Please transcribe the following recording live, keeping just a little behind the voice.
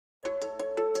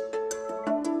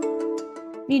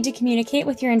Need to communicate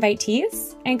with your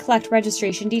invitees and collect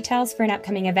registration details for an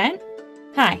upcoming event?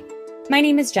 Hi, my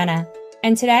name is Jenna,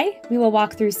 and today we will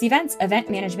walk through Cvent's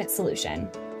Event Management solution.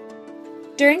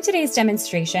 During today's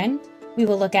demonstration, we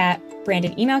will look at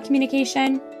branded email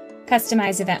communication,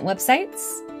 customized event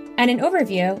websites, and an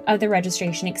overview of the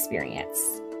registration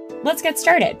experience. Let's get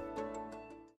started.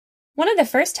 One of the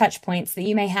first touch points that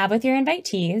you may have with your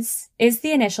invitees is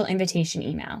the initial invitation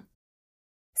email.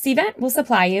 Cvent will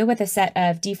supply you with a set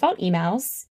of default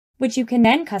emails, which you can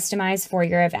then customize for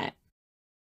your event.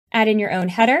 Add in your own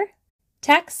header,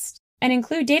 text, and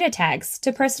include data tags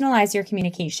to personalize your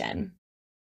communication.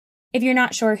 If you're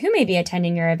not sure who may be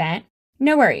attending your event,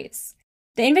 no worries.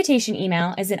 The invitation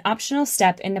email is an optional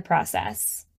step in the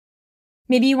process.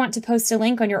 Maybe you want to post a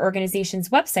link on your organization's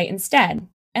website instead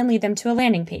and lead them to a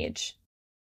landing page.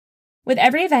 With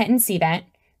every event in Cvent,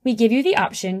 we give you the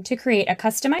option to create a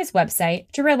customized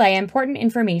website to relay important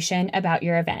information about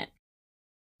your event.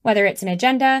 Whether it's an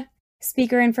agenda,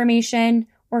 speaker information,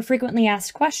 or frequently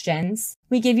asked questions,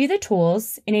 we give you the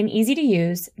tools in an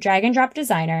easy-to-use drag-and-drop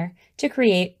designer to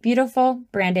create beautiful,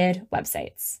 branded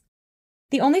websites.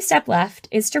 The only step left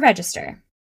is to register.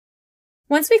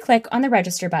 Once we click on the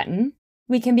Register button,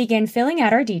 we can begin filling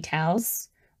out our details,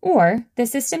 or the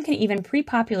system can even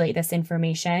pre-populate this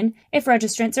information if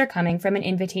registrants are coming from an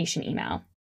invitation email.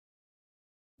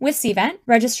 With Cvent,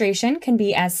 registration can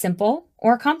be as simple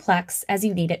or complex as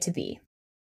you need it to be.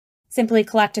 Simply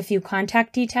collect a few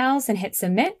contact details and hit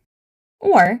Submit,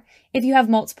 or if you have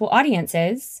multiple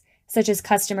audiences, such as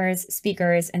customers,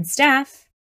 speakers, and staff,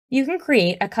 you can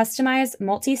create a customized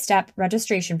multi-step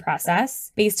registration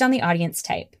process based on the audience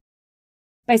type.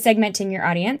 By segmenting your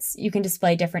audience, you can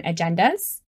display different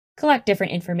agendas, collect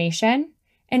different information,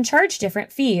 and charge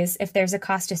different fees if there's a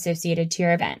cost associated to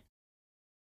your event.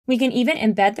 We can even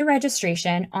embed the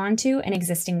registration onto an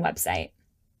existing website.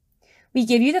 We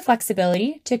give you the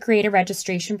flexibility to create a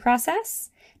registration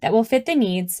process that will fit the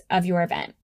needs of your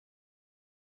event.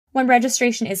 When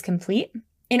registration is complete,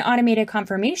 an automated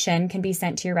confirmation can be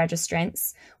sent to your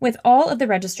registrants with all of the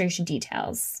registration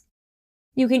details.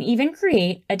 You can even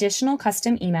create additional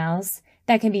custom emails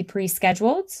that can be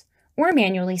pre-scheduled or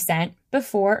manually sent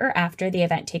before or after the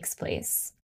event takes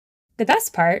place. The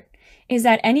best part is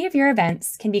that any of your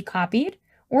events can be copied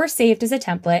or saved as a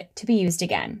template to be used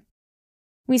again.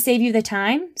 We save you the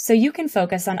time so you can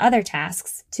focus on other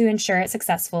tasks to ensure a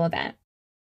successful event.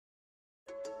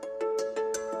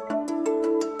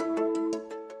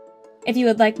 If you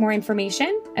would like more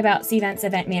information about Cvent's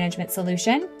event management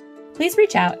solution, please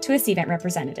reach out to a Cvent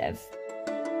representative.